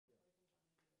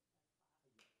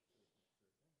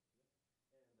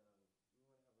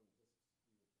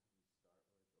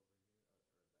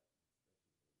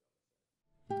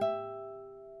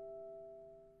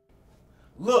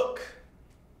Look,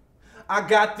 I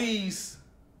got these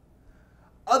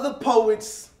other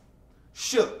poets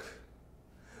shook.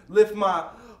 Lift my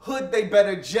hood, they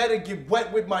better jet or get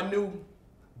wet with my new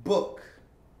book.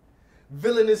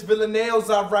 Villainous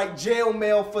villanelles, I write jail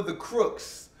mail for the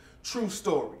crooks. True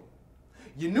story.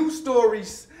 Your new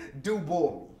stories do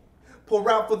bore me. Pour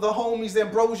out for the homies,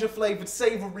 ambrosia flavored,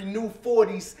 savory, new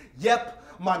 40s. Yep,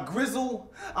 my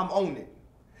grizzle, I'm on it.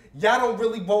 Y'all don't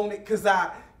really want it, cause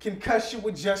I can cuss you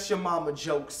with just your mama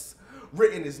jokes.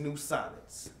 Written as new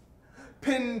sonnets.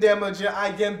 Pen damager,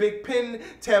 iambic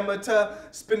pentameter,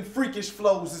 spin freakish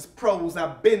flows as prose.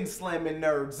 I've been slamming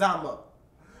nerds. I'm a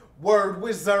word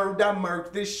wizard. I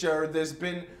murk this shirt. There's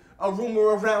been a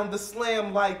rumor around the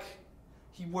slam like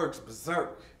he works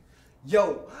berserk.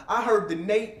 Yo, I heard that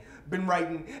Nate been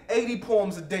writing 80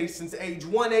 poems a day since age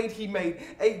 1-8. He made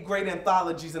 8 great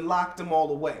anthologies and locked them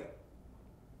all away.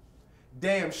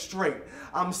 Damn straight.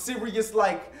 I'm serious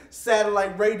like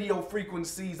satellite radio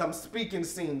frequencies. I'm speaking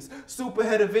scenes.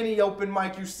 Superhead of any open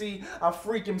mic you see. I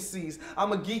freak MCs.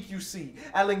 I'm a geek you see.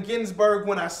 Allen Ginsberg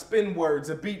when I spin words.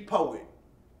 A beat poet.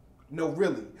 No,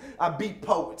 really. I beat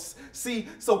poets. See,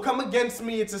 so come against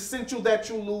me. It's essential that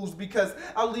you lose because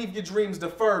I'll leave your dreams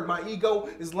deferred. My ego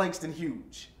is Langston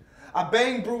Hughes. I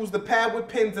bang bruise the pad with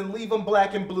pins and leave them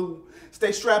black and blue.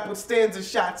 Stay strapped with stanza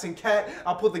shots and cat,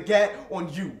 I'll put the gat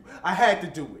on you. I had to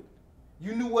do it.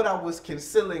 You knew what I was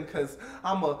concealing cause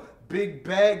I'm a big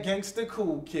bad gangster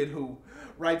cool kid who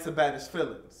writes about his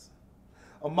feelings.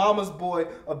 A mama's boy,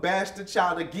 a bastard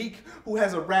child, a geek who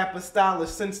has a rapper style, a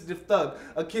sensitive thug,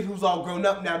 a kid who's all grown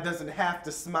up now doesn't have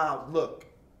to smile. Look,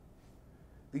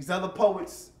 these other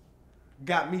poets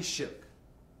got me shook.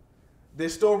 Their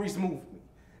stories moved me.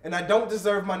 And I don't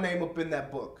deserve my name up in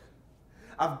that book.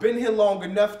 I've been here long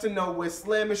enough to know where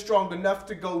slam is strong enough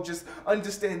to go. Just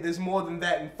understand there's more than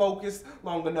that and focus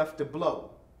long enough to blow.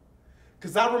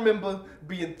 Cause I remember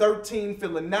being 13,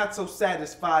 feeling not so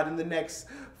satisfied. In the next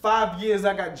 5 years,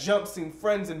 I got jumped, seen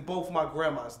friends, and both my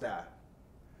grandmas die.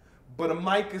 But a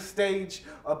mic, a stage,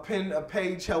 a pen, a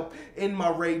page help end my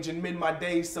rage and mend my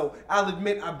days. So I'll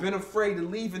admit I've been afraid of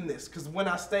leaving this. Cause when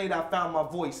I stayed, I found my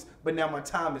voice. But now my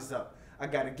time is up. I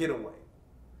gotta get away.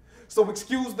 So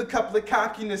excuse the couple of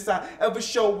cockiness I ever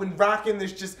show when rocking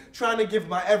this, just trying to give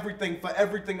my everything for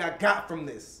everything I got from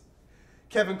this.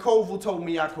 Kevin Koval told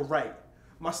me I could write.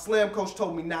 My slam coach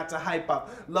told me not to hype.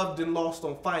 I've loved and lost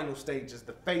on final stages.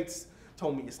 The fates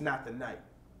told me it's not the night.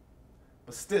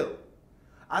 But still,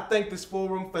 I thank this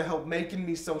forum for help making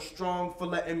me so strong, for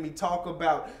letting me talk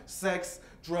about sex,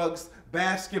 drugs,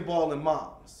 basketball, and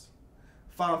moms.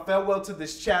 Fond farewell to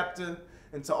this chapter,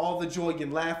 and to all the joy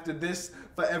and laughter. This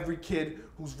for every kid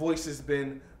whose voice has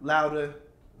been louder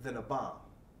than a bomb.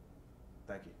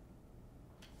 Thank you.